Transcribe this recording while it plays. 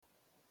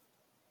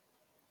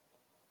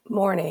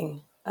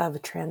Morning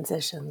of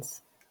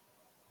transitions.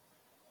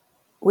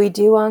 We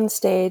do on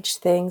stage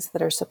things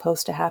that are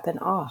supposed to happen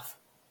off,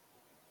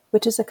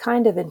 which is a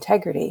kind of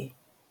integrity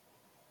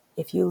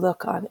if you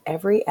look on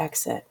every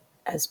exit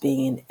as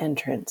being an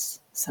entrance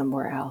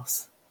somewhere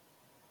else.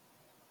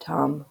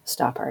 Tom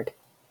Stoppard,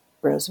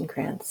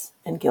 Rosencrantz,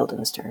 and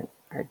Guildenstern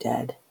are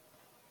dead.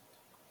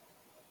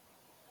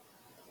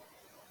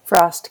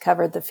 Frost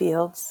covered the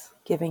fields,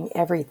 giving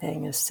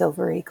everything a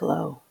silvery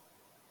glow.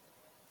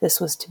 This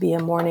was to be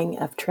a morning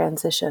of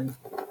transition.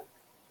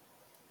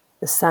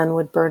 The sun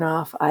would burn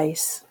off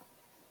ice.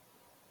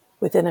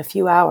 Within a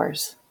few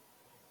hours,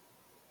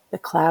 the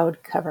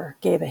cloud cover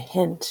gave a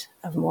hint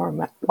of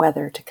more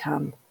weather to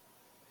come.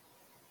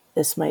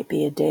 This might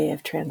be a day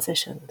of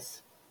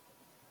transitions.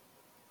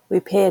 We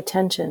pay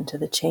attention to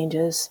the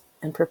changes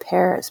and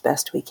prepare as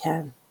best we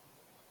can.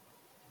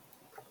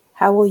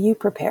 How will you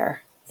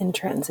prepare in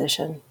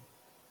transition?